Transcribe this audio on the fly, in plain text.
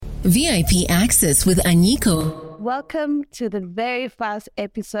VIP Access with Anyiko. Welcome to the very first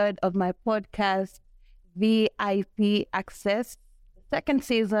episode of my podcast, VIP Access. The second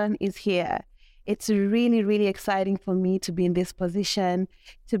season is here. It's really, really exciting for me to be in this position,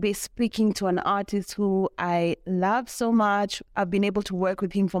 to be speaking to an artist who I love so much. I've been able to work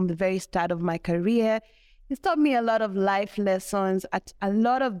with him from the very start of my career. He's taught me a lot of life lessons, a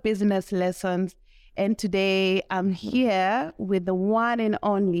lot of business lessons. And today I'm here with the one and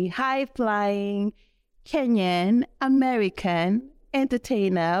only high-flying Kenyan American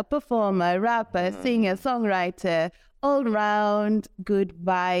entertainer, performer, rapper, singer, songwriter, all-round good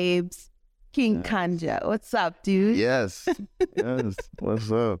vibes, King Kanja. What's up, dude? Yes. What's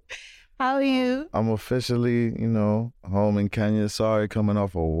up? How are you? I'm officially, home in Kenya. Sorry, coming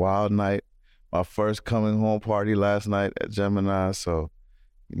off a wild night. My first coming home party last night at Gemini. So,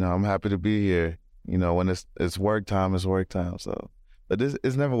 I'm happy to be here. When it's work time, it's work time. So, but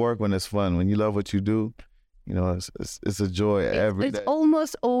it's never work when it's fun. When you love what you do, it's a joy every day. It's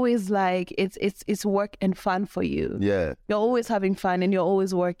almost always like it's work and fun for you. Yeah. You're always having fun and you're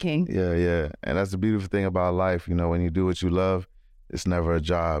always working. Yeah. And that's the beautiful thing about life. When you do what you love, it's never a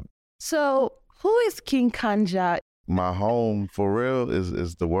job. So who is King Kanja? My home, for real,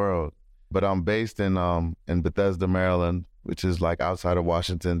 is the world. But I'm based in Bethesda, Maryland, which is like outside of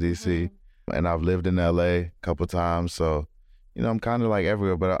Washington, D.C. Mm-hmm. And I've lived in L.A. a couple times. So, I'm kind of like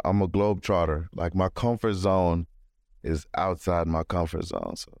everywhere, but I'm a globetrotter. Like my comfort zone is outside my comfort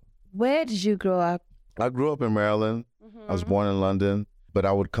zone. So, where did you grow up? I grew up in Maryland. Mm-hmm. I was born in London, but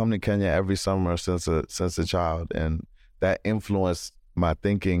I would come to Kenya every summer since a child. And that influenced my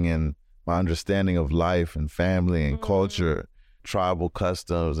thinking and my understanding of life and family and culture, tribal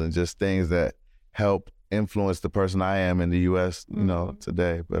customs, and just things that help influence the person I am in the U.S.,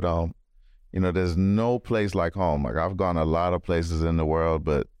 today. But, there's no place like home. Like I've gone a lot of places in the world,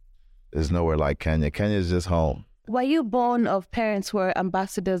 but there's nowhere like Kenya. Kenya is just home. Were you born of parents who were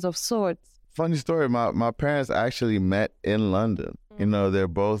ambassadors of sorts? Funny story. My parents actually met in London. They're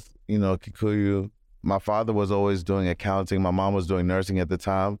both, Kikuyu. My father was always doing accounting. My mom was doing nursing at the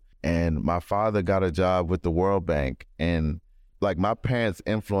time. And my father got a job with the World Bank. And like my parents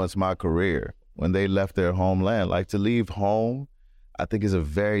influenced my career when they left their homeland. Like to leave home, I think is a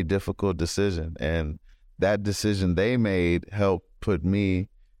very difficult decision. And that decision they made helped put me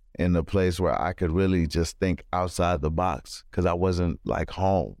in a place where I could really just think outside the box because I wasn't like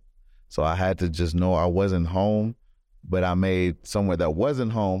home. So I had to just know I wasn't home, but I made somewhere that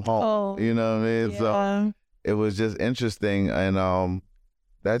wasn't home. Oh, you know what I mean? Yeah. So it was just interesting. And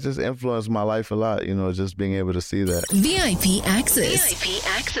that just influenced my life a lot, just being able to see that. VIP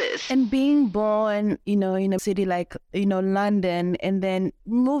Access. And being born, in a city like, London, and then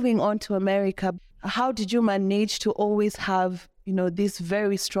moving on to America, how did you manage to always have, this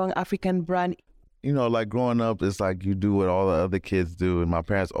very strong African brand? Like growing up, it's like you do what all the other kids do. And my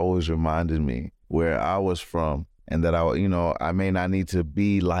parents always reminded me where I was from and that I may not need to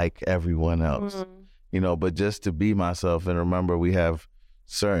be like everyone else, but just to be myself. And remember, we have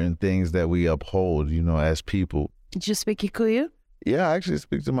certain things that we uphold, as people. Did you speak Kikuyu? Yeah, I actually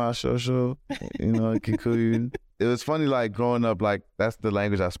speak to my shosho, Kikuyu. It was funny, like growing up, like that's the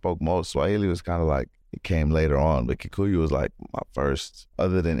language I spoke most. Swahili was kind of like, it came later on, but Kikuyu was like my first,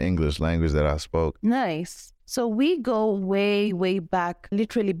 other than English, language that I spoke. Nice. So we go way, way back,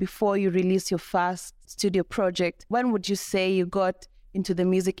 literally before you release your first studio project. When would you say you got into the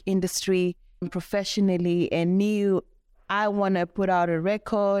music industry professionally and knew, I want to put out a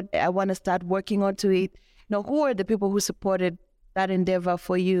record, I want to start working onto it? Who are the people who supported that endeavor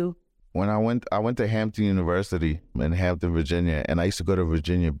for you? When I went to Hampton University in Hampton, Virginia, and I used to go to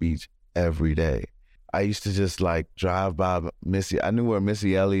Virginia Beach every day. I used to just like drive by I knew where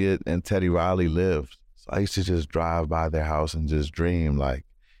Missy Elliott and Teddy Riley lived. So I used to just drive by their house and just dream like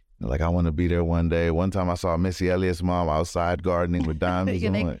I want to be there one day. One time I saw Missy Elliott's mom outside gardening with diamonds.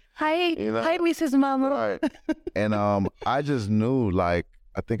 You're like, hi, Mrs. Mama. Right. And I just knew, like,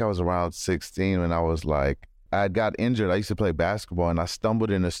 I think I was around 16 when I was like, I got injured. I used to play basketball and I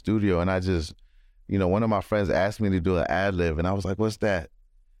stumbled in the studio and I just, one of my friends asked me to do an ad lib and I was like, what's that?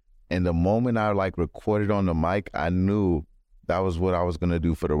 And the moment I like recorded on the mic, I knew that was what I was going to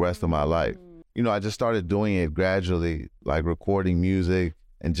do for the rest of my life. I just started doing it gradually, like recording music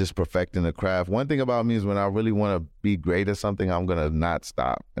and just perfecting the craft. One thing about me is when I really want to be great at something, I'm going to not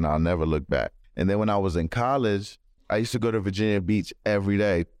stop and I'll never look back. And then when I was in college, I used to go to Virginia Beach every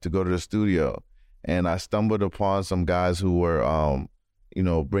day to go to the studio. And I stumbled upon some guys who were,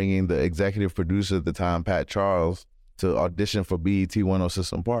 bringing the executive producer at the time, Pat Charles, to audition for BET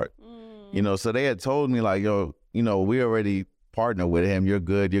 106 & Park. So they had told me like, yo, we already partner with him. You're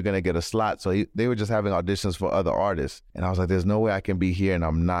good. You're going to get a slot. So they were just having auditions for other artists. And I was like, there's no way I can be here and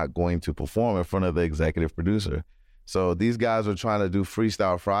I'm not going to perform in front of the executive producer. So these guys were trying to do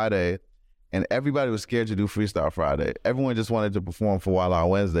Freestyle Friday, and everybody was scared to do Freestyle Friday. Everyone just wanted to perform for Wild Out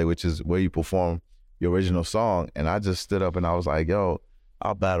Wednesday, which is where you perform your original song. And I just stood up and I was like, yo,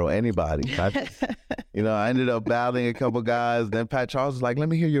 I'll battle anybody. I ended up battling a couple guys. Then Pat Charles was like, let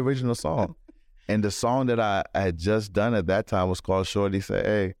me hear your original song. And the song that I had just done at that time was called Shorty Say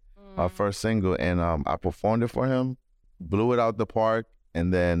Hey, our first single. And I performed it for him, blew it out the park.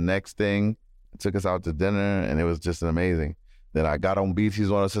 And then next thing, took us out to dinner, and it was just amazing. Then I got on BET's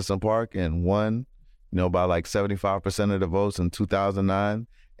One System Park and won, by like 75% of the votes in 2009.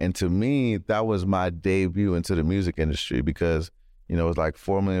 And to me, that was my debut into the music industry because, it was like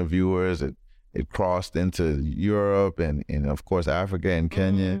 4 million viewers. It crossed into Europe and of course, Africa and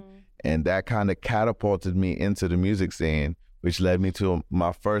Kenya. And that kind of catapulted me into the music scene, which led me to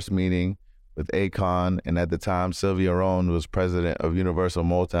my first meeting with Akon. And at the time, Sylvia Rhone was president of Universal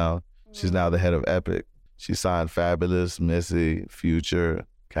Motown. She's now the head of Epic. She signed Fabulous, Missy, Future,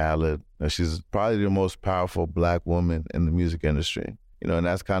 Khaled. She's probably the most powerful Black woman in the music industry. And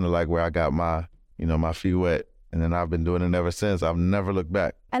that's kind of like where I got my, my feet wet. And then I've been doing it ever since. I've never looked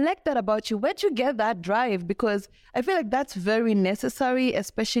back. I like that about you. Where'd you get that drive? Because I feel like that's very necessary,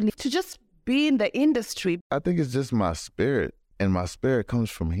 especially to just be in the industry. I think it's just my spirit, and my spirit comes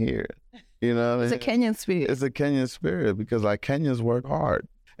from here. It's a Kenyan spirit. It's a Kenyan spirit because like Kenyans work hard.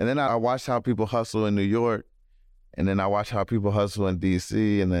 And then I watched how people hustle in New York, and then I watched how people hustle in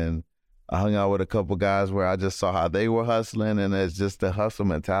D.C., and then I hung out with a couple guys where I just saw how they were hustling, and it's just the hustle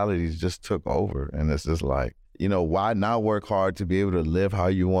mentality just took over. And it's just like, why not work hard to be able to live how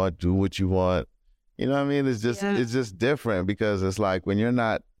you want, do what you want? You know what I mean? It's just different because it's like when you're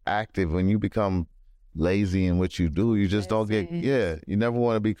not active, when you become lazy in what you do, you just don't get, you never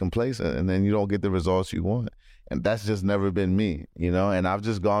want to be complacent, and then you don't get the results you want. And that's just never been me, and I've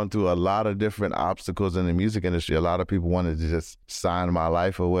just gone through a lot of different obstacles in the music industry. A lot of people wanted to just sign my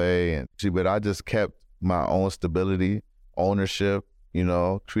life away, but I just kept my own stability, ownership,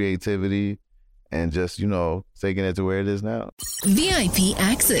 creativity, and just, taking it to where it is now. VIP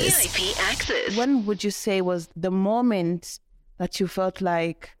Access. VIP Access. When would you say was the moment that you felt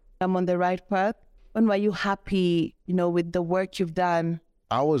like I'm on the right path? When were you happy, with the work you've done?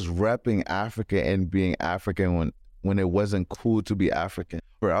 I was repping Africa and being African when it wasn't cool to be African.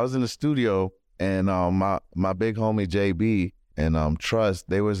 I was in the studio and my big homie JB and Trust,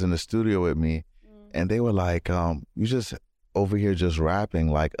 they was in the studio with me, and they were like, you just over here just rapping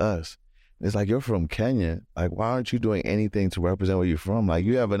like us. It's like, you're from Kenya. Like, why aren't you doing anything to represent where you're from? Like,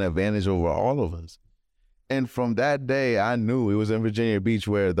 you have an advantage over all of us. And from that day, I knew it was in Virginia Beach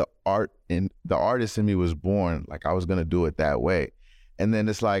where the artist in me was born. Like, I was gonna do it that way. And then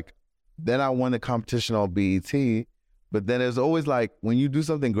it's like, then I won the competition on BET, but then there's always like, when you do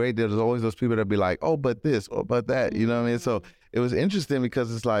something great, there's always those people that be like, oh, but this, or but that, you know what I mean? So it was interesting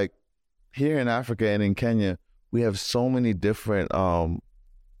because it's like, here in Africa and in Kenya, we have so many different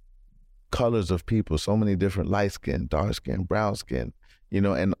colors of people, so many different light skin, dark skin, brown skin,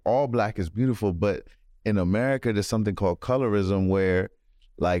 and all Black is beautiful. But in America, there's something called colorism where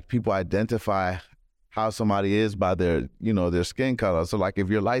like people identify how somebody is by their, their skin color. So like if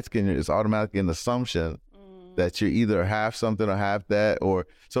you're light skinned, it's automatically an assumption that you're either half something or half that. Or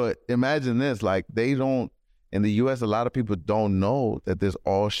so imagine this, like they don't, in the US, a lot of people don't know that there's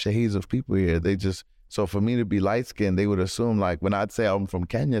all shades of people here. They just, so for me to be light skinned, they would assume like when I'd say I'm from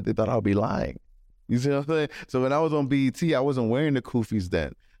Kenya, they thought I'd be lying. You see what I'm saying? So when I was on BET, I wasn't wearing the kufis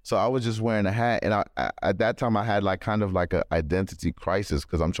then. So I was just wearing a hat. And I at that time I had like kind of like an identity crisis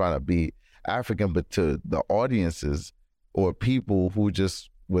because I'm trying to be African, but to the audiences or people who just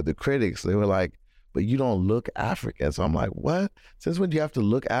were the critics, they were like, but you don't look African. So I'm like, what? Since when do you have to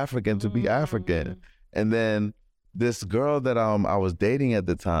look African to be African? And then this girl that I was dating at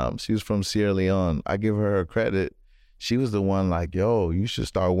the time, she was from Sierra Leone. I give her credit. She was the one like, yo, you should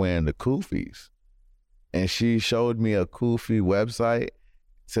start wearing the kufis. And she showed me a kufi website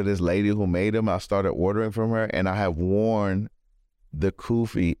to this lady who made them. I started ordering from her, and I have worn the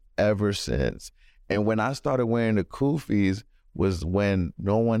kufi ever since. And when I started wearing the kufis was when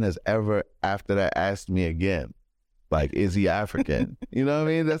no one has ever after that asked me again, like, is he African? You know what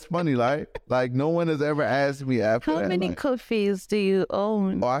I mean? That's funny, like no one has ever asked me after that. How many kufis do you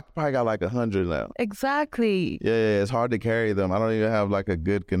own? Oh, I probably got like 100 now. Exactly. Yeah, it's hard to carry them. I don't even have like a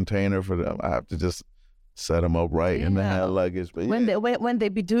good container for them. I have to just set them up right in the hand luggage. But when they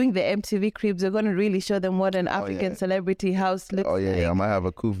be doing the MTV Cribs, they're going to really show them what an African celebrity house looks like. I might have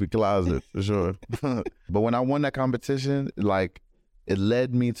a Koofy closet for sure. But when I won that competition, like, it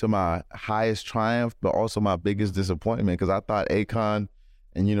led me to my highest triumph, but also my biggest disappointment, because I thought Akon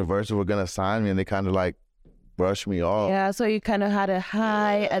and Universal were going to sign me, and they kind of like brushed me off. Yeah, so you kind of had a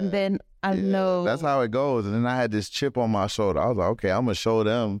high and then a low. That's how it goes. And then I had this chip on my shoulder. I was like, okay, I'm going to show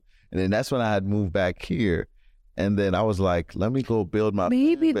them. And then that's when I had moved back here. And then I was like, let me go build my...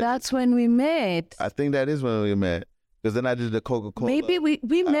 Maybe that's when we met. I think that is when we met. Because then I did the Coca-Cola. Maybe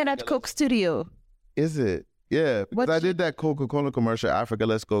we met at Coke Studio. Is it? Yeah. Because I did that Coca-Cola commercial, Africa,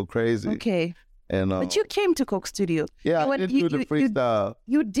 Let's Go Crazy. Okay. And but you came to Coke Studio. Yeah, I did do the freestyle.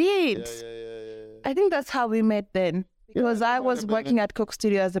 You did. Yeah. I think that's how we met then. Because I was working at Coke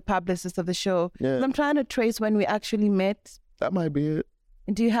Studio as a publicist of the show. Yeah. So I'm trying to trace when we actually met. That might be it.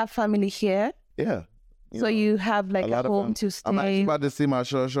 Do you have family here? Yeah. So you have like a home to stay? I'm actually about to see my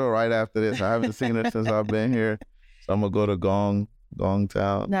show right after this. I haven't seen it since I've been here. So I'm going to go to Gong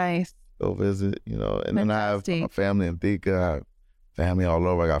Town. Nice. Go visit, you know. And then I have Fantastic. my family in Thika. I have family all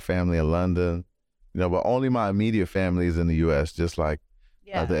over. I got family in London. You know, but only my immediate family is in the U.S., just like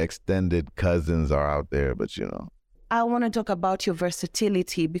the extended cousins are out there. But, you know. I want to talk about your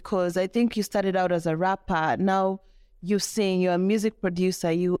versatility, because I think you started out as a rapper. Now you sing, you're a music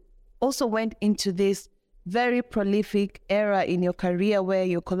producer. You also went into this very prolific era in your career where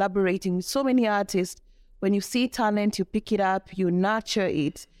you're collaborating with so many artists. When you see talent, you pick it up, you nurture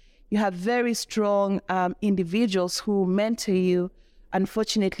it. You have very strong individuals who mentor you.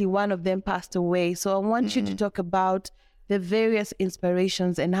 Unfortunately, one of them passed away. So I want you to talk about the various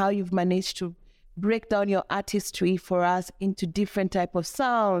inspirations and how you've managed to break down your artistry for us into different type of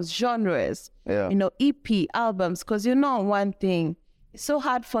sounds, genres, you know, EP, albums, because you know one thing, it's so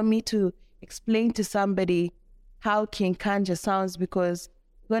hard for me to explain to somebody how King Kanja sounds, because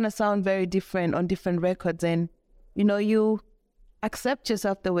it's going to sound very different on different records, and, you know, you accept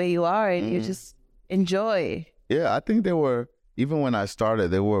yourself the way you are and you just enjoy. Yeah, I think even when I started,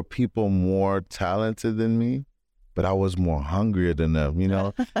 there were people more talented than me, but I was more hungrier than them, you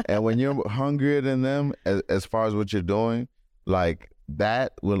know? And when you're hungrier than them, as far as what you're doing, like,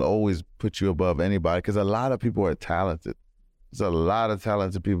 that will always put you above anybody, because a lot of people are talented. There's a lot of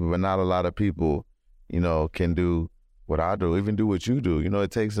talented people, but not a lot of people, you know, can do what I do, even do what you do. You know,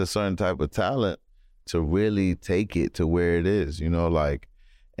 it takes a certain type of talent to really take it to where it is, you know, like,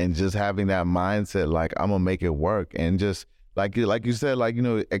 and just having that mindset, like, I'm gonna make it work. And just, like you said, like, you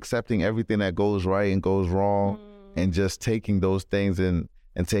know, accepting everything that goes right and goes wrong, and just taking those things and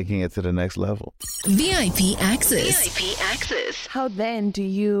taking it to the next level. VIP Access. VIP Access. How then do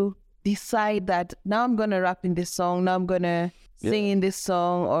you decide that now I'm going to rap in this song, now I'm going to sing in this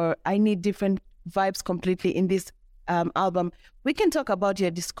song, or I need different vibes completely in this album? We can talk about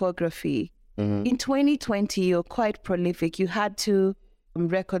your discography. In 2020, you're quite prolific. You had 2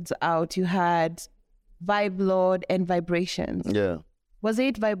 records out. You had Vibe Lord and Vibrations. Yeah. Was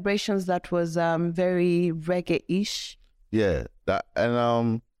it Vibrations that was very reggae-ish? Yeah.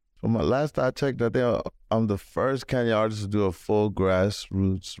 From my last I checked, I think I'm the first Kenyan artist to do a full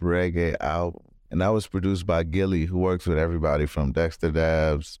grassroots reggae album. And that was produced by Gilly, who works with everybody from Dexter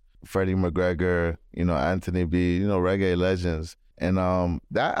Dabbs, Freddie McGregor, you know, Anthony B, you know, reggae legends. And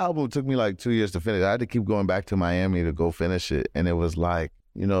that album took me like 2 years to finish. I had to keep going back to Miami to go finish it. And it was like,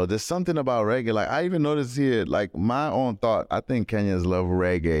 you know, there's something about reggae. Like, I even noticed here, like, my own thought, I think Kenyans love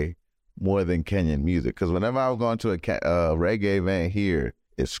reggae more than Kenyan music. Because whenever I've gone to a reggae event here,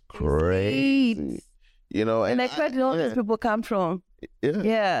 it's crazy. You know, and like, where do all these people come from?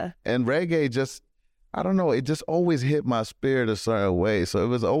 Yeah. And reggae just, I don't know, it just always hit my spirit a certain way. So it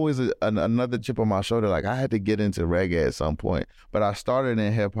was always another chip on my shoulder. Like, I had to get into reggae at some point. But I started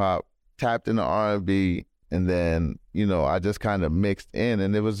in hip hop, tapped into R&B, and then, you know, I just kind of mixed in.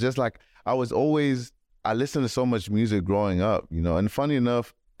 And it was just like, I listened to so much music growing up, you know. And funny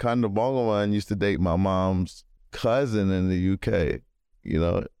enough, Kanda Bongo Man used to date my mom's cousin in the UK. You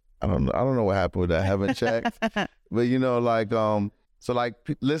know, I don't know what happened with that. I haven't checked. But, you know, like, so like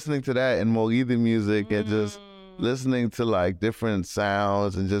listening to that and Mo'Idi music and just listening to like different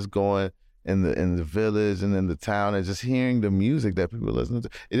sounds and just going in the village and in the town and just hearing the music that people listen to,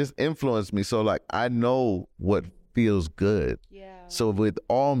 it just influenced me. So like, I know what feels good. Yeah. So with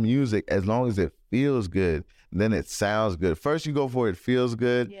all music, as long as it feels good, then it sounds good. First you go for it feels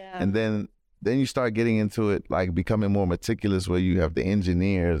good, and then you start getting into it, like becoming more meticulous, where you have the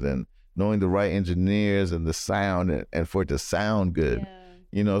engineers and knowing the right engineers and the sound and for it to sound good.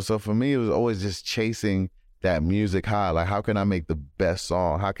 You know, so for me, it was always just chasing that music high. Like, how can I make the best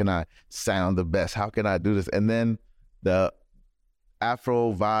song? How can I sound the best? How can I do this? And then the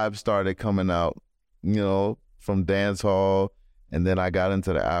Afro vibe started coming out, you know, from dance hall. And then I got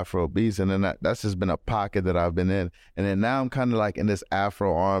into the Afro beats, and then that's just been a pocket that I've been in. And then now I'm kind of like in this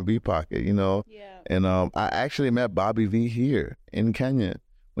Afro R&B pocket, you know? Yeah. And I actually met Bobby V here in Kenya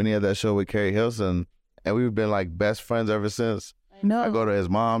when he had that show with Carrie Hilson. And we've been like best friends ever since. No. I go to his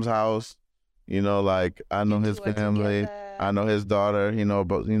mom's house, you know, like I know his family. I know his daughter, you know,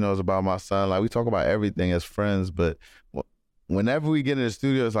 but he knows about my son. Like we talk about everything as friends, but whenever we get in the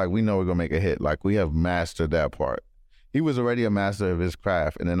studio, it's like we know we're going to make a hit. Like we have mastered that part. He was already a master of his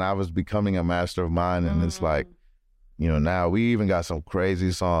craft, and then I was becoming a master of mine, and it's like, you know, now we even got some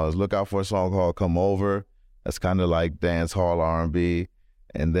crazy songs. Look out for a song called Come Over. That's kind of like dance hall R&B.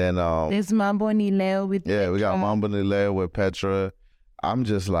 And then there's Mambo Nileo with Petra. We got Mambo Nileo with Petra. I'm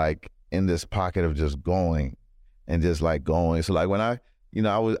just like in this pocket of just going and just like going. So like when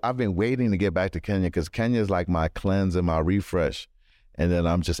I've been waiting to get back to Kenya because Kenya is like my cleanse and my refresh. And then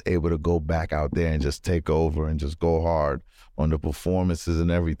I'm just able to go back out there and just take over and just go hard on the performances and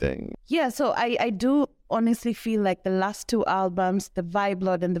everything. Yeah, so I do honestly feel like the last two albums, the Vibe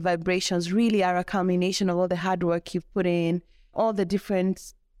Lord and the Vibrations, really are a culmination of all the hard work you've put in, all the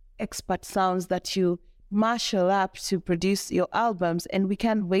different expert sounds that you marshal up to produce your albums. And we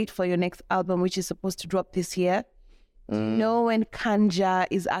can't wait for your next album, which is supposed to drop this year. Do you know when Kanja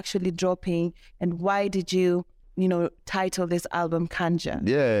is actually dropping, and why did you title this album Kanja?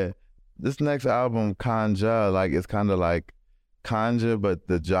 Yeah, this next album, Kanja, like it's kind of like Kanja, but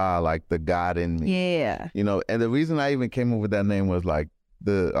the Jah, like the God in me. Yeah. You know, and the reason I even came up with that name was like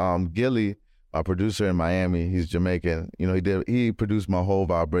the Gilly, my producer in Miami, he's Jamaican. You know, he produced my whole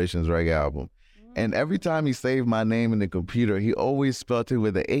Vibrations reggae album. And every time he saved my name in the computer, he always spelled it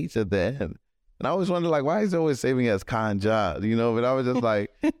with an H at the end. And I always wondered, like, why is he always saving it as Kanja? You know, but I was just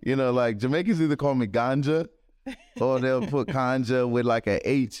like, you know, like Jamaicans either call me Ganja or they'll put Kanja with like an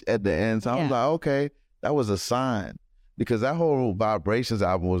H at the end. So I was like, okay, that was a sign. Because that whole Vibrations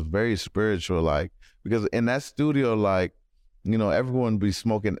album was very spiritual, like, because in that studio, like, you know, everyone would be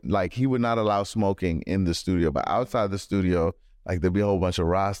smoking, like he would not allow smoking in the studio, but outside the studio, like there'd be a whole bunch of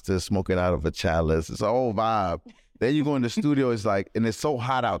Rastas smoking out of a chalice. It's a whole vibe. Then you go in the studio, it's like, and it's so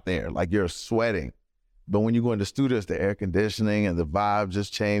hot out there, like you're sweating. But when you go in the studio, it's the air conditioning and the vibe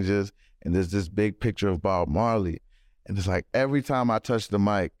just changes. And there's this big picture of Bob Marley. And it's like every time I touched the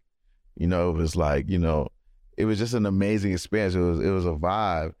mic, you know, it was like, you know, it was just an amazing experience. It was a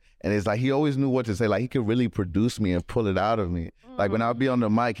vibe. And it's like he always knew what to say. Like he could really produce me and pull it out of me. Like when I'd be on the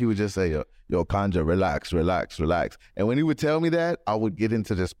mic, he would just say, yo, Kanja, relax, relax, relax. And when he would tell me that, I would get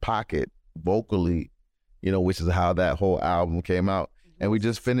into this pocket vocally, you know, which is how that whole album came out. And we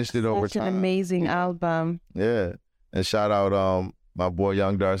just finished it over time. Such an amazing album. Yeah. And shout out my boy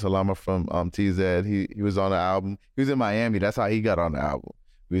Young Dar Salama from TZ. He was on the album. He was in Miami. That's how he got on the album.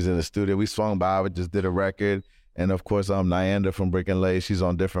 We was in the studio. We swung by. We just did a record. And of course, Nyanda from Brick and Lay, she's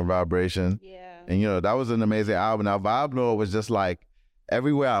on Different Vibration. Yeah. And you know, that was an amazing album. Now Vibe Lord was just like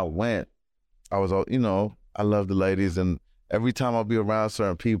everywhere I went, I was, you know, I love the ladies, and every time I'll be around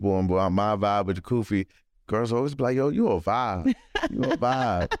certain people and my vibe with the Koofy, girls always be like, yo, you a vibe. You a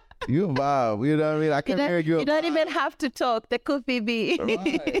vibe. You a vibe. You know what I mean? I can hear you. You don't even have to talk. The Koofy be. Right.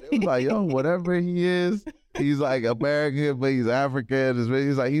 It was like, yo, whatever he is, he's like American, but he's African.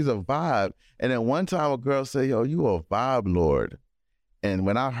 He's like, he's a vibe. And then one time a girl said, yo, you a vibe lord. And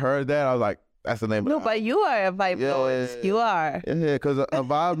when I heard that, I was like, that's the name. No, but you are a vibe lord. Yeah. You are. Yeah, because a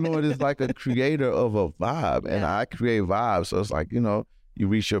vibe lord is like a creator of a vibe. And I create vibes. So it's like, you know, you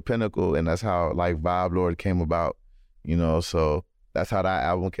reach your pinnacle. And that's how like Vibe Lord came about, you know. So that's how that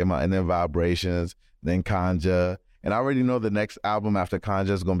album came out. And then Vibrations, then Kanja. And I already know the next album after Kanja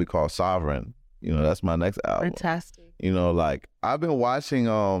is going to be called Sovereign. You know, that's my next album. Fantastic. You know, like I've been watching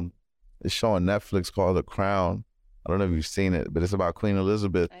this show on Netflix called The Crown. I don't know if you've seen it, but it's about Queen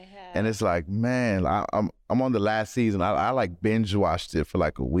Elizabeth. I have. And it's like, man, I'm on the last season. I like binge watched it for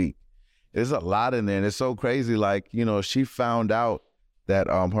like a week. There's a lot in there, and it's so crazy. Like, you know, she found out that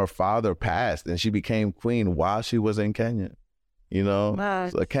her father passed, and she became queen while she was in Kenya. You know,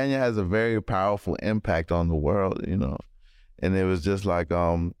 so Kenya has a very powerful impact on the world. You know, and it was just like,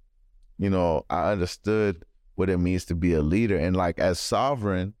 you know, I understood what it means to be a leader, and like as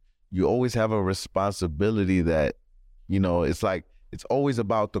sovereign, you always have a responsibility that, you know, it's like. It's always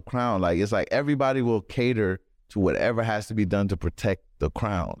about the crown. Like, it's like everybody will cater to whatever has to be done to protect the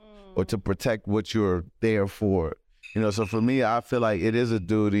crown or to protect what you're there for. You know, so for me, I feel like it is a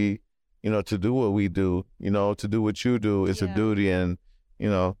duty, you know, to do what we do, you know, to do what you do. It's a duty. And, you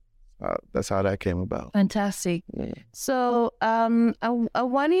know, that's how that came about. Fantastic. Yeah. So I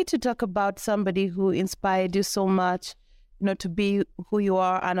want you to talk about somebody who inspired you so much, to be who you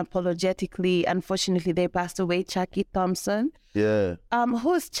are unapologetically. Unfortunately, they passed away, Chucky Thompson. Yeah.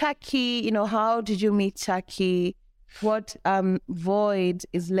 Who's Chucky? How did you meet Chucky? What void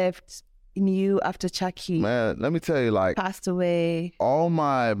is left in you after Chucky Man, let me tell you, like, passed away? all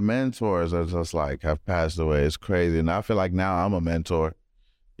my mentors are just like have passed away. It's crazy. And I feel like now I'm a mentor.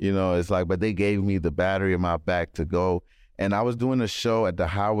 It's like, but they gave me the battery in my back to go. And I was doing a show at the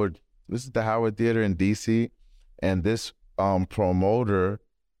Howard Theater in DC. And this promoter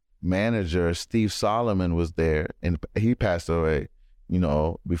manager, Steve Solomon, was there, and he passed away,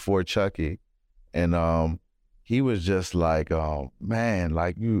 before Chucky. And he was just like, man,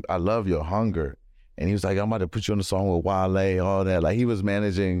 like I love your hunger. And he was like, I'm about to put you on a song with Wale, all that. Like, he was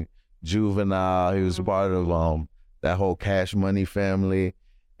managing Juvenile. He was part of that whole Cash Money family.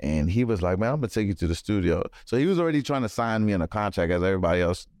 And he was like, man, I'm gonna take you to the studio. So he was already trying to sign me in a contract, as everybody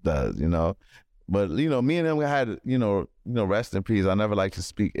else does, But, me and him had, rest in peace. I never like to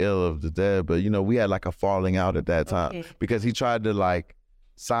speak ill of the dead, but, we had like a falling out at that time because he tried to like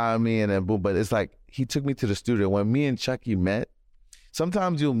sign me and then boom. But it's like, he took me to the studio. When me and Chucky met,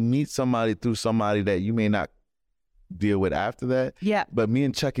 sometimes you'll meet somebody through somebody that you may not deal with after that. Yeah. But me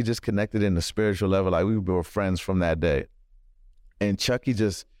and Chucky just connected in the spiritual level. Like, we were friends from that day. And Chucky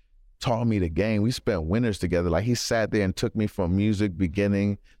just taught me the game. We spent winters together. Like, he sat there and took me from music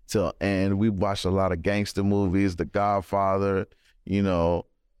beginning till end. We watched a lot of gangster movies, The Godfather,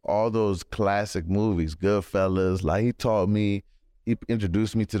 all those classic movies, Goodfellas. Like, he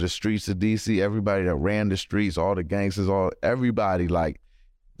introduced me to the streets of DC, everybody that ran the streets, all the gangsters, everybody, like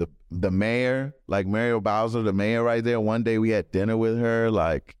the mayor, like Muriel Bowser, the mayor right there. One day we had dinner with her.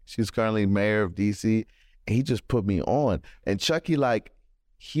 Like, she's currently mayor of DC. And he just put me on. And Chucky, like,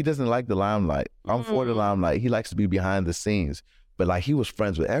 he doesn't like the limelight. I'm for the limelight. He likes to be behind the scenes. But like, he was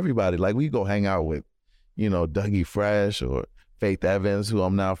friends with everybody. Like, we go hang out with, Dougie Fresh or Faith Evans, who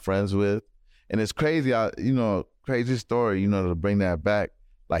I'm now friends with. And it's crazy, crazy story, to bring that back.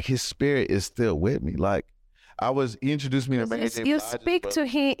 Like, his spirit is still with me. Like, he introduced me to Mary J. You Blige, speak to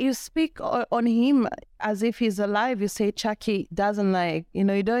him, you speak on him as if he's alive. You say Chucky doesn't like, you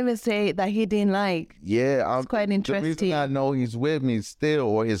don't even say that he didn't like. Yeah. It's quite interesting. The reason I know he's with me still,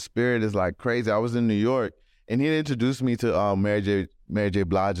 or his spirit is like crazy. I was in New York and he introduced me to Mary J.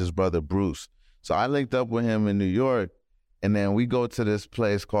 Blige's brother, Bruce. So I linked up with him in New York, and then we go to this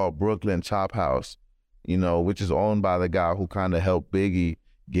place called Brooklyn Chop House, which is owned by the guy who kind of helped Biggie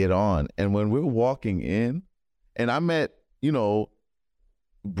get on. And when we're walking in, and I met,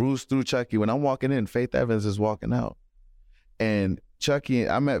 Bruce through Chucky. When I'm walking in, Faith Evans is walking out. And Chucky,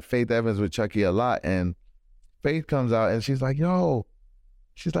 I met Faith Evans with Chucky a lot. And Faith comes out and she's like, yo,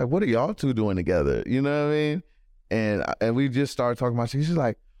 what are y'all two doing together? You know what I mean? And we just started talking about Chucky. She's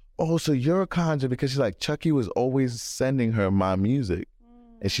like, oh, so you're a conjure, because she's like, Chucky was always sending her my music.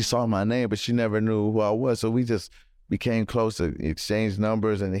 And she saw my name, but she never knew who I was. So we just became close, exchanged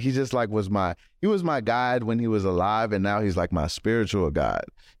numbers, and he just like was my guide when he was alive, and now he's like my spiritual guide,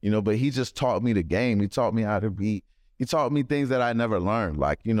 but he just taught me the game. He taught me he taught me things that I never learned,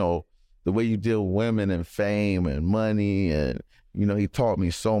 like, the way you deal with women and fame and money, and, he taught me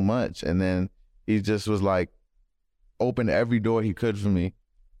so much. And then he just was like, opened every door he could for me,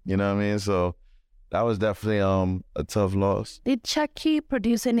 you know what I mean? So that was definitely a tough loss. Did Chucky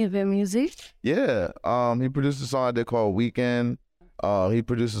produce any of your music? Yeah, he produced a song I did called Weekend. He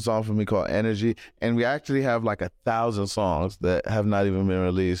produced a song for me called Energy. And we actually have like 1,000 songs that have not even been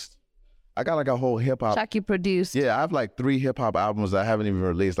released. I got like a whole hip hop. Chucky produced. Yeah, I have like 3 hip hop albums that I haven't even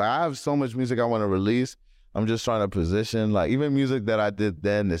released. Like, I have so much music I want to release. I'm just trying to position, like, even music that I did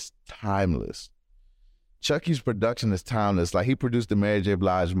then is timeless. Chucky's production is timeless. Like, he produced the Mary J.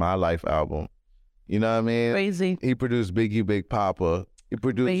 Blige My Life album. You know what I mean? Crazy. He produced Biggie Big Papa. He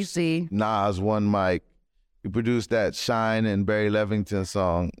produced Nas One Mic. He produced that Shine and Barry Levington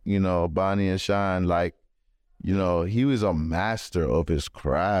song, Bonnie and Shine. Like, he was a master of his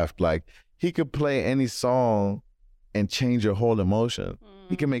craft. Like, he could play any song and change your whole emotion.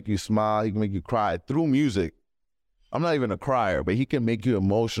 He can make you smile. He can make you cry through music. I'm not even a crier, but he can make you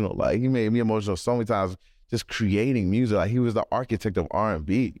emotional. Like, he made me emotional so many times just creating music. Like, he was the architect of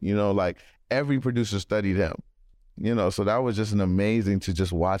R&B, like every producer studied him, so that was just an amazing to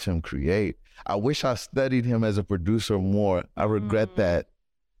just watch him create. I wish I studied him as a producer more. I regret that,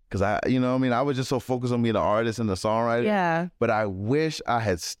 because I was just so focused on being an artist and the songwriter. Yeah. But I wish I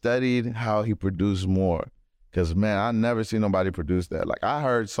had studied how he produced more, because, man, I never seen nobody produce that. Like, I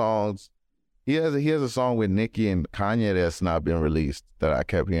heard songs He has a song with Nicki and Kanye that's not been released that I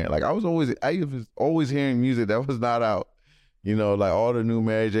kept hearing. Like I was always hearing music that was not out. You know, like all the new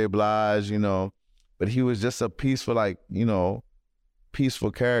Mary J. Blige, you know. But he was just a peaceful, like, you know,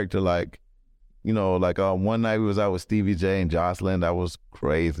 peaceful character. Like, you know, like one night we was out with Stevie J and Jocelyn. That was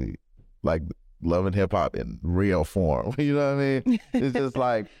crazy. Like loving hip hop in real form. You know what I mean? It's just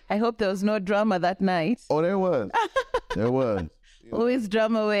like I hope there was no drama that night. Oh, there was. There was. Always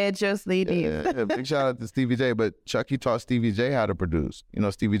drama where just ladies. Yeah, big shout out to Stevie J. But Chucky taught Stevie J how to produce. You know,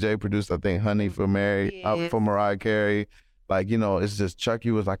 Stevie J produced, I think, Honey for for Mariah Carey. Like, you know, it's just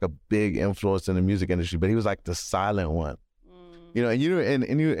Chucky was like a big influence in the music industry, but he was like the silent one. You know,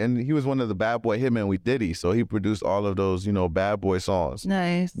 and he was one of the bad boy hitmen with Diddy, so he produced all of those, you know, bad boy songs.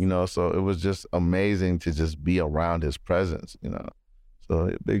 Nice. You know, so it was just amazing to just be around his presence, you know.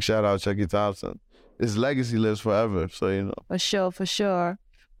 So big shout out Chucky Thompson. His legacy lives forever, so, you know. For sure, for sure.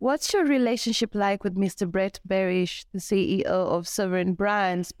 What's your relationship like with Mr. Brett Berish, the CEO of Sovereign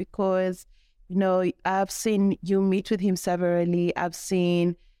Brands? Because, you know, I've seen you meet with him severally. I've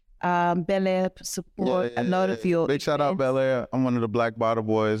seen Bel Air support a lot of your big shout out Bel Air. I'm one of the Black Bottle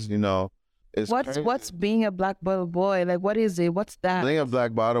Boys, you know. What's being a Black Bottle Boy? Like, what is it? What's that? Being a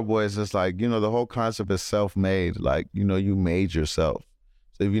Black Bottle Boy is just like, you know, the whole concept is self-made. Like, you know, you made yourself.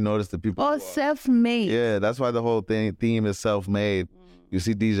 So if you notice the people... Oh, self-made. Yeah, that's why the whole theme is self-made. You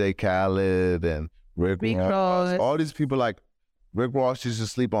see DJ Khaled and Rick Ross. All these people, like, Rick Ross used to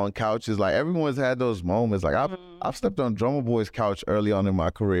sleep on couches. Like, everyone's had those moments. Like, I've slept on Drummer Boy's couch early on in my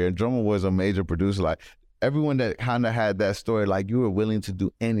career. And Drummer Boy's a major producer. Like, everyone that kind of had that story, like, you were willing to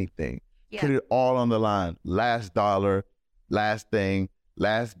do anything. Yeah. Put it all on the line. Last dollar, last thing,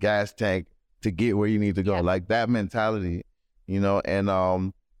 last gas tank to get where you need to go. Yeah. Like, that mentality, you know.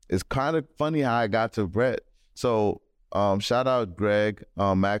 And it's kind of funny how I got to Brett. So, shout out Greg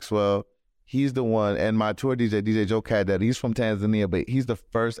Maxwell. He's the one, and my tour DJ Joe Cadet, he's from Tanzania, but he's the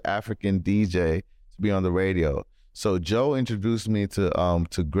first African DJ to be on the radio. So Joe introduced me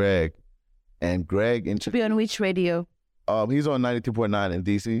to Greg, and Greg to be on which radio? He's on 92.9 in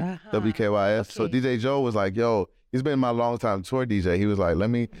DC, WKYS. Okay. So DJ Joe was like, yo, he's been my longtime tour DJ. He was like, let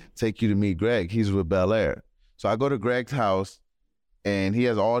me take you to meet Greg. He's with Bel Air. So I go to Greg's house, and he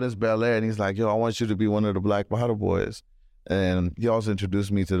has all this Bel Air, and he's like, yo, I want you to be one of the Black Bottle Boys. And he also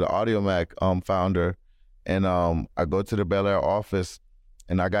introduced me to the Audiomack founder. And I go to the Bel Air office,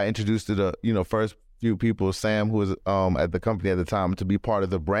 and I got introduced to the, you know, first few people, Sam, who was at the company at the time, to be part of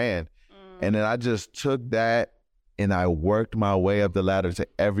the brand. And then I just took that and I worked my way up the ladder to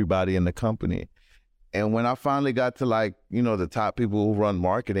everybody in the company. And when I finally got to, like, you know, the top people who run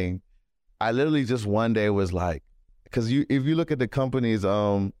marketing, I literally just one day was like, because if you look at the company's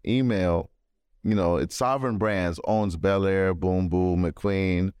email, you know, it's Sovereign Brands owns Bel Air, Boom Boom,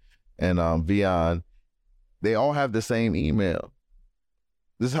 McQueen, and Vion. They all have the same email.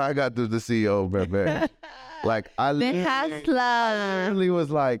 This is how I got to the CEO of Brett Berish. Like, I literally was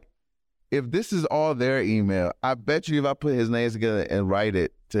like, if this is all their email, I bet you if I put his names together and write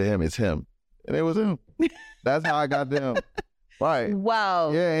it to him, it's him. And it was him. That's how I got to him. Right.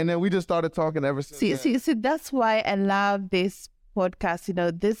 Wow. Yeah, and then we just started talking ever since. See, that's why I love this podcast. You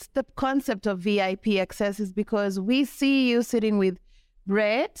know, the concept of VIP access is because we see you sitting with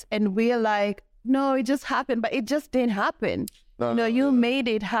Brett and we're like, no, it just happened, but it just didn't happen. You made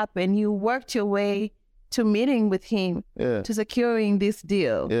it happen. You worked your way to meeting with him, to securing this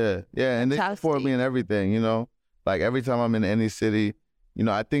deal. Yeah. And they support me in everything, you know. Like, every time I'm in any city, you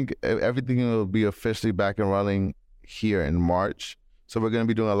know, I think everything will be officially back and running here in March. So we're going to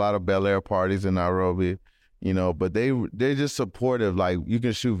be doing a lot of Bel Air parties in Nairobi, you know, but they're just supportive. Like, you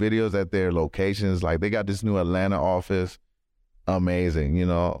can shoot videos at their locations. Like, they got this new Atlanta office. Amazing, you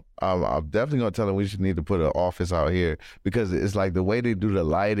know. I'm definitely going to tell them we should need to put an office out here, because it's like the way they do the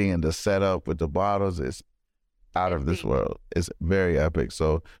lighting and the setup with the bottles is out of this world. It's very epic.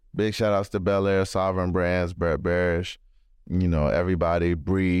 So big shout outs to Bel Air, Sovereign Brands, Brett Berish, you know, everybody,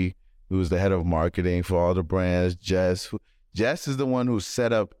 Bree, who's the head of marketing for all the brands, Jess is the one who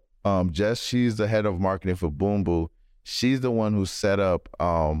set up, she's the head of marketing for Boom Boo. She's the one who set up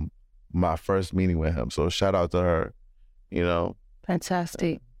my first meeting with him. So shout out to her, you know.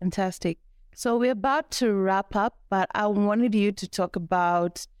 Fantastic. So we're about to wrap up, but I wanted you to talk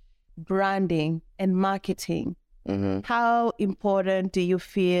about branding and marketing. Mm-hmm. How important do you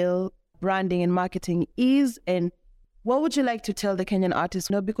feel branding and marketing is, and what would you like to tell the Kenyan artists?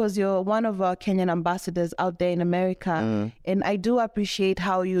 Because you're one of our Kenyan ambassadors out there in America. And I do appreciate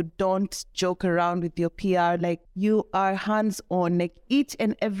how you don't joke around with your PR. Like, you are hands-on. Like, each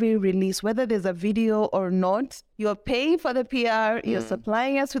and every release, whether there's a video or not, you're paying for the PR, you're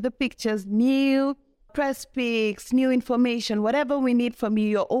supplying us with the pictures, new press pics, new information, whatever we need from you.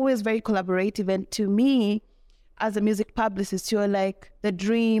 You're always very collaborative. And to me, as a music publicist, you're like the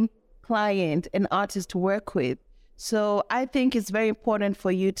dream client and artist to work with. So I think it's very important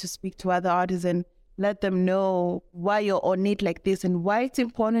for you to speak to other artists and let them know why you're on it like this and why it's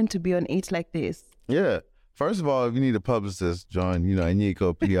important to be on it like this. Yeah. First of all, if you need a publicist, join,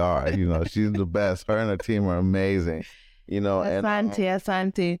 Anyiko PR. She's the best. Her and her team are amazing.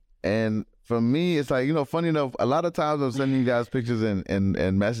 Asante. And for me, it's like, funny enough, a lot of times I'm sending you guys pictures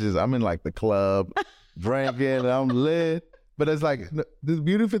and messages. I'm in like the club, drinking, and I'm lit. But it's like, the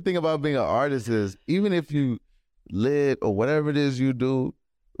beautiful thing about being an artist is even if you lit or whatever it is you do,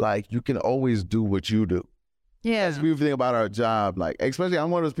 like, you can always do what you do. Yeah. That's the beautiful thing about our job. Like, especially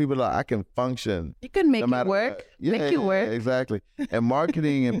I'm one of those people that I can function. You can make it work. Make it work. Exactly. And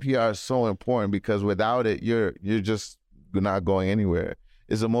marketing and PR is so important because without it, you're just not going anywhere.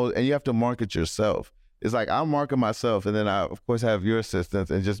 It's the most, and you have to market yourself. It's like I market myself, and then I, of course, have your assistance,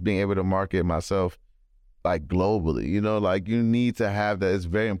 and just being able to market myself, like, globally. Like, you need to have that. It's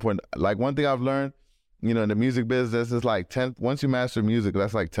very important. Like, one thing I've learned, in the music business, is like once you master music,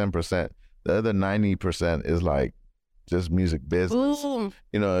 that's like 10%. The other 90% is like just music business. Ooh.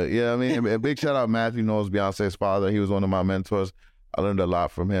 I mean, a big shout out Matthew Knowles, Beyonce's father. He was one of my mentors. I learned a lot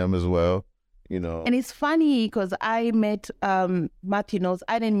from him as well. And it's funny because I met Matthew Knowles.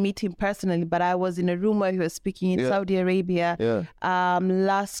 I didn't meet him personally, but I was in a room where he was speaking in Saudi Arabia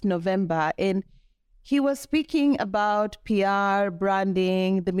last November. And he was speaking about PR,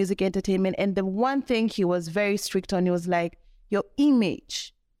 branding, the music entertainment. And the one thing he was very strict on, he was like, your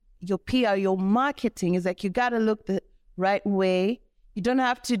image, your PR, your marketing is like, you got to look the right way. You don't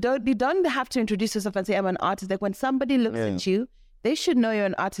have to introduce yourself and say, I'm an artist. Like, when somebody looks at you, they should know you're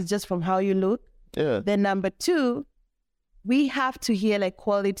an artist just from how you look. Yeah. Then number two, we have to hear like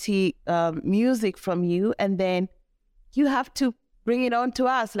quality music from you. And then you have to bring it on to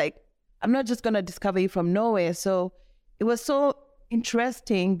us. Like, I'm not just going to discover you from nowhere. So it was so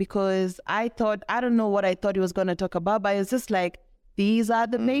interesting because I don't know what I thought he was going to talk about, but it's just like, these are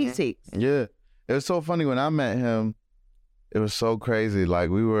the basics. Yeah. It was so funny when I met him. It was so crazy. Like,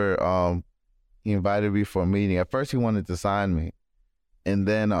 we were, he invited me for a meeting. At first he wanted to sign me. And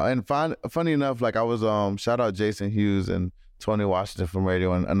then, funny enough, like, I was, shout out Jason Hughes and Tony Washington from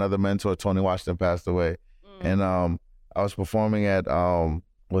radio, and another mentor, Tony Washington, passed away. And I was performing at,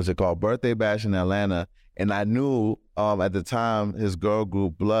 what's it called, Birthday Bash in Atlanta. And I knew at the time his girl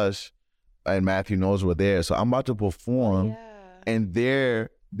group Blush and Matthew Knowles were there. So I'm about to perform and they're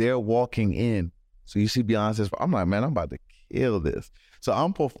walking in. So you see Beyonce's, I'm like, man, I'm about to kill this. So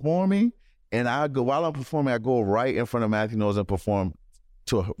I'm performing, and while I'm performing, I go right in front of Matthew Knowles and perform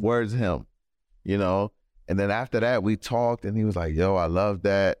towards him, And then after that, we talked, and he was like, yo, I love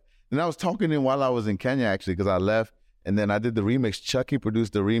that. And I was talking to him while I was in Kenya, actually, because I left, and then I did the remix. Chucky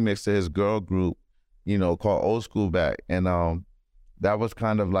produced the remix to his girl group, called Old School Back. And that was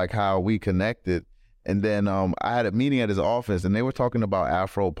kind of like how we connected. And then I had a meeting at his office, and they were talking about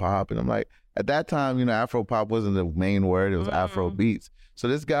Afro pop. And I'm like, at that time, Afro pop wasn't the main word. It was Afro beats. So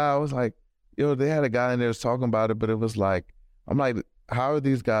this guy was like, they had a guy in there was talking about it, but it was like, I'm like, how are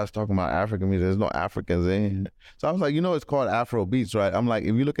these guys talking about African music? There's no Africans in here. So I was like, it's called Afro beats, right? I'm like,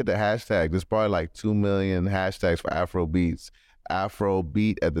 if you look at the hashtag, there's probably like 2 million hashtags for Afro beats. Afro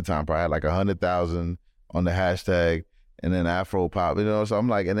beat at the time probably had like 100,000 on the hashtag, and then Afro pop, So I'm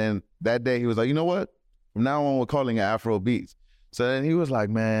like, and then that day he was like, you know what? From now on, we're calling it Afro beats. So then he was like,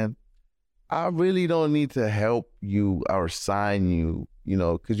 man, I really don't need to help you or sign you,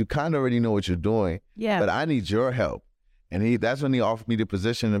 because you kind of already know what you're doing. Yeah. But I need your help. And that's when he offered me the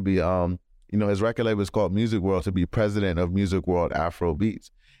position to be, his record label is called Music World, to be president of Music World Afro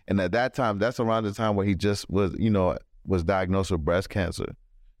Beats. And at that time, that's around the time where he just was, was diagnosed with breast cancer.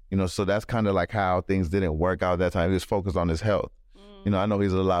 So that's kind of like how things didn't work out at that time. He was focused on his health. I know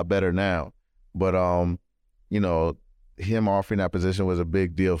he's a lot better now, but, him offering that position was a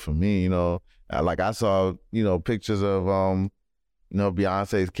big deal for me, Like, I saw, pictures of,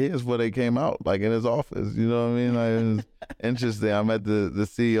 Beyonce's kids before they came out, like, in his office, you know what I mean? Like, it was interesting. I met the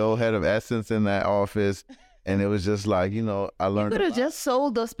CEO, head of Essence, in that office, and it was just like, I learned. You could have just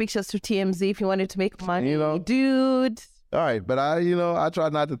sold those pictures to TMZ if you wanted to make money, dude. All right, but I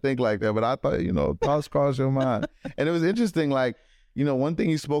tried not to think like that, but I thought, thoughts cross your mind. And it was interesting, like, you know, one thing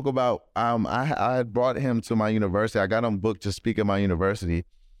he spoke about, I had brought him to my university. I got him booked to speak at my university.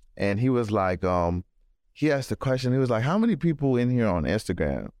 And he was like, he asked the question, he was like, how many people in here on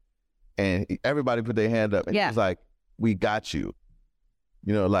Instagram? And everybody put their hand up. And he was like, we got you.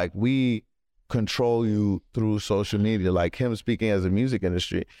 You know, like we control you through social media, like him speaking as a music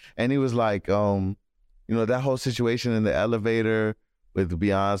industry. And he was like, you know, that whole situation in the elevator with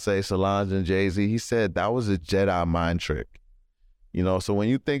Beyonce, Solange, and Jay-Z, he said that was a Jedi mind trick. You know, so when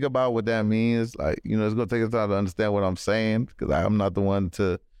you think about what that means, like, you know, it's going to take us time to understand what I'm saying, because I'm not the one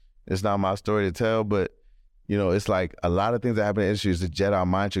to, it's not my story to tell, but, you know, it's like a lot of things that happen in the industry is a Jedi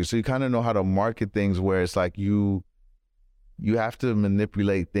mind trick. So you kind of know how to market things where it's like you have to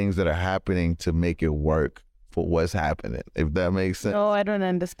manipulate things that are happening to make it work for what's happening, if that makes sense. No, I don't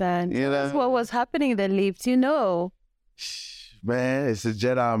understand. You know? That's what was happening in the Leaps, you know. Man, it's a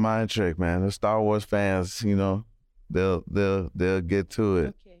Jedi mind trick, man. The Star Wars fans, you know, they'll get to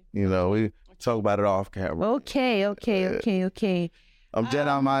it. Okay. You know, we talk about it off camera. Okay. I'm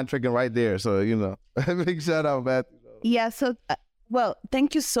Jedi mind tricking right there, so you know. Big shout out, Matthew. Yeah. So, well,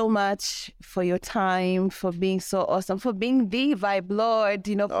 thank you so much for your time, for being so awesome, for being the Vibe Lord.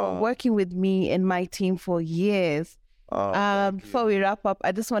 You know, for working with me and my team for years. Before we wrap up,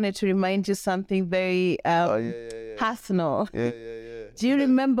 I just wanted to remind you something very personal. Yeah. Do you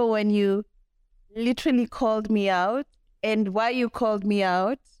remember when you literally called me out, and why you called me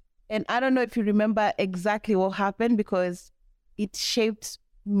out? And I don't know if you remember exactly what happened, because it shaped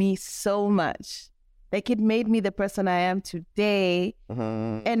me so much. Like, it made me the person I am today,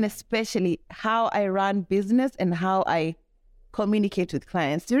 and especially how I run business and how I communicate with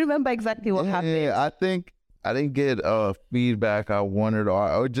clients. Do you remember exactly what happened? Yeah, I think I didn't get feedback I wanted,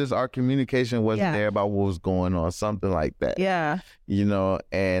 or just our communication wasn't there about what was going on, something like that. Yeah. You know,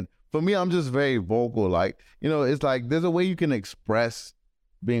 and for me, I'm just very vocal. Like, you know, it's like there's a way you can express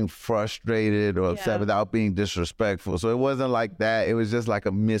being frustrated or upset without being disrespectful. So it wasn't like that. It was just like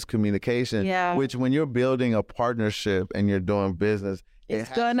a miscommunication, which when you're building a partnership and you're doing business,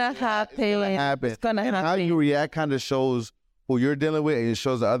 it's gonna happen. It's gonna happen. How you react kind of shows who you're dealing with, and it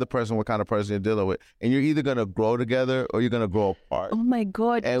shows the other person what kind of person you're dealing with. And you're either gonna grow together or you're gonna grow apart. Oh my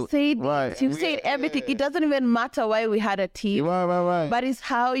God, you said everything. It doesn't even matter why we had a team. Right. But it's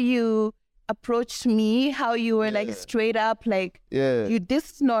how you approached me, how you were like straight up, like,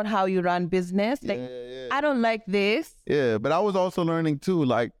 this is not how you run business. Like, I don't like this. Yeah, but I was also learning too,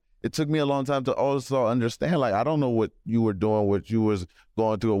 like, it took me a long time to also understand, like, I don't know what you were doing, what you was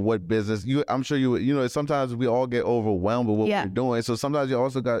going through, or what business. I'm sure you know, sometimes we all get overwhelmed with what we're doing. So sometimes you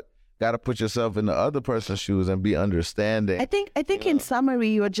also got to put yourself in the other person's shoes and be understanding. I think in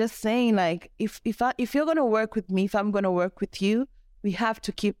summary, you were just saying, like, if you're going to work with me, if I'm going to work with you, we have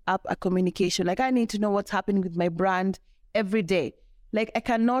to keep up a communication. Like, I need to know what's happening with my brand every day. Like, I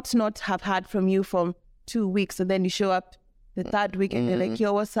cannot not have heard from you from 2 weeks, and then you show up the third week and you're like,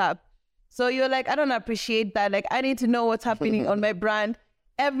 yo, what's up? So you're like, I don't appreciate that. Like, I need to know what's happening on my brand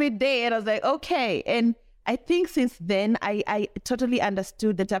every day. And I was like, okay. And I think since then, I totally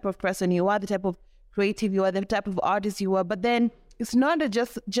understood the type of person you are, the type of creative you are, the type of artist you are. But then it's not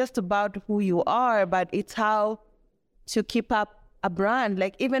just about who you are, but it's how to keep up a brand.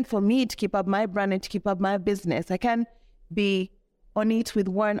 Like, even for me to keep up my brand and to keep up my business, I can be on it with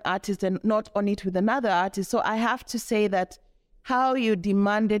one artist and not on it with another artist. So I have to say that how you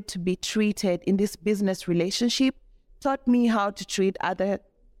demanded to be treated in this business relationship taught me how to treat other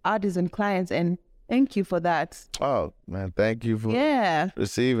artists and clients. And thank you for that. Oh, man, thank you for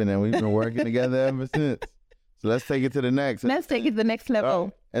receiving it. We've been working together ever since. So let's take it to the next. Let's take it to the next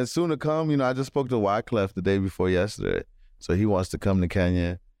level. And soon to come, you know, I just spoke to Wyclef the day before yesterday. So he wants to come to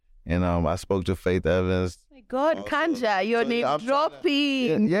Kenya. And I spoke to Faith Evans. Oh my God, also. Kanja, your name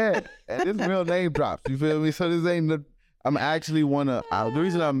dropping. Yeah, and it's real name drops. You feel me? So this ain't I'm actually the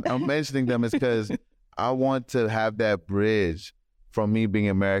reason I'm mentioning them is because I want to have that bridge from me being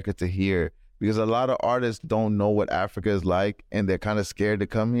America to here. Because a lot of artists don't know what Africa is like, and they're kind of scared to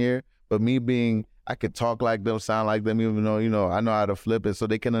come here. But me I could talk like them, sound like them, even though, you know, I know how to flip it so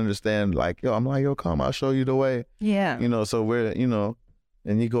they can understand, like, I'm like, come, I'll show you the way. Yeah. You know, so we're, you know,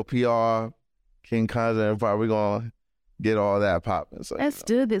 and Nico PR, King Kanja, and we're going to get all that popping. So, Let's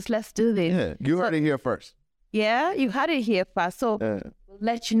do this. Yeah, you heard it here first. Yeah, you had it here first. So we'll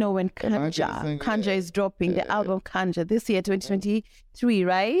let you know when Kanja is dropping, the album Kanja, this year, 2023,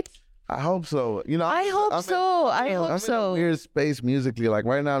 right? I hope so. You know, I hope so. I'm in a weird space musically. Like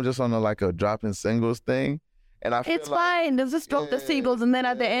right now, I'm just on a dropping singles thing, and I feel it's fine. Let's just drop the singles, and then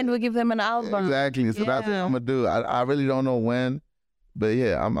at the end we'll give them an album. Exactly. So that's what I'm gonna do. I really don't know when, but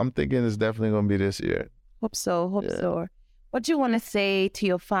yeah, I'm thinking it's definitely gonna be this year. Hope so. What do you want to say to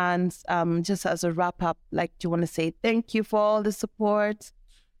your fans, just as a wrap up? Like, do you want to say thank you for all the support?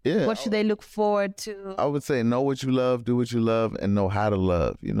 Yeah. What should they look forward to? I would say know what you love, do what you love, and know how to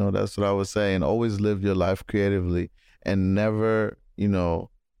love. You know, that's what I would say. And always live your life creatively and never, you know,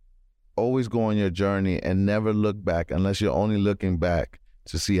 always go on your journey and never look back unless you're only looking back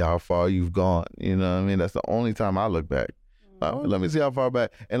to see how far you've gone. You know what I mean? That's the only time I look back. Let me see how far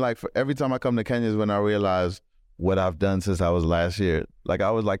back. And like for every time I come to Kenya is when I realize what I've done since I was last year. Like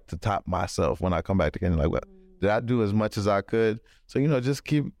I would like to top myself when I come back to Kenya. Like, what did I do as much as I could? So, you know, just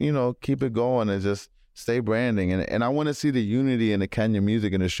keep it going and just stay branding. And I want to see the unity in the Kenyan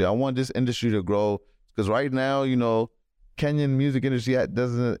music industry. I want this industry to grow because right now, you know, Kenyan music industry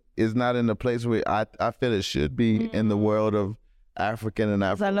is not in the place where I feel it should be in the world of African and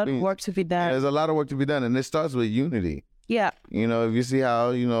African. There's a lot of work to be done. There's a lot of work to be done. And it starts with unity. Yeah. You know, if you see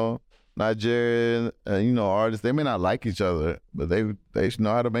how, you know, Nigerian, you know, artists, they may not like each other, but they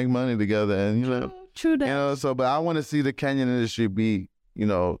know how to make money together. And, you know, True that. You know, so, but I want to see the Kenyan industry be, you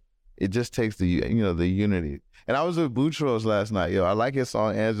know, it just takes the unity. And I was with Boutros last night. Yo, I like his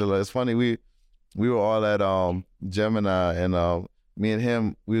song, Angela. It's funny, we were all at Gemini, and me and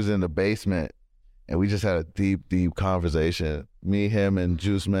him, we was in the basement, and we just had a deep, deep conversation. Me, him, and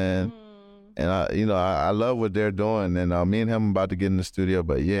Juice Man. And I love what they're doing. And me and him about to get in the studio,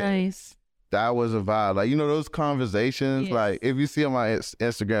 but yeah. Nice. That was a vibe. Like, you know, those conversations, yes. Like, if you see on my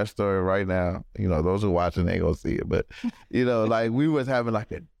Instagram story right now, you know, those who are watching, they gonna see it. But, you know, like, we was having like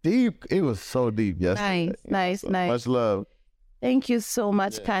it was so deep yesterday. Nice. Much love. Thank you so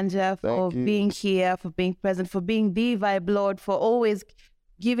much, Kanja, for being here, for being present, for being the Vibe Lord, for always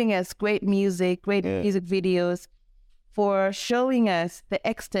giving us great music, great music videos, for showing us the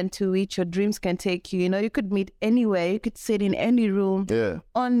extent to which your dreams can take you. You know, you could meet anywhere, you could sit in any room. Yeah.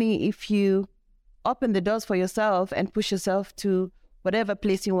 Only if you open the doors for yourself and push yourself to whatever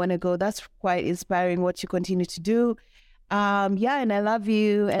place you want to go. That's quite inspiring what you continue to do. And I love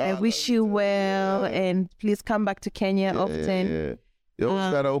you, and I wish you well, and please come back to Kenya often. Yeah. You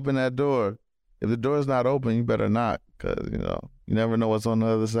always gotta open that door. If the door's not open, you better knock, because, you know, you never know what's on the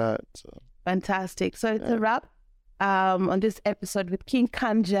other side. So. Fantastic. So it's a wrap on this episode with King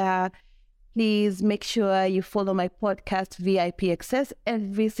Kanja. Please make sure you follow my podcast, VIP Access.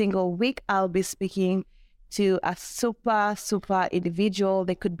 Every single week, I'll be speaking to a super, super individual.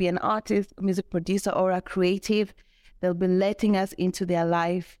 They could be an artist, a music producer, or a creative. They'll be letting us into their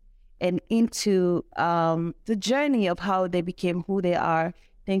life and into the journey of how they became who they are.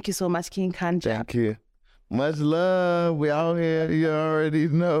 Thank you so much, King Kanja. Thank you. Much love. We out here. You already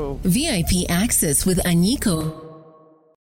know. VIP Access with Anyiko.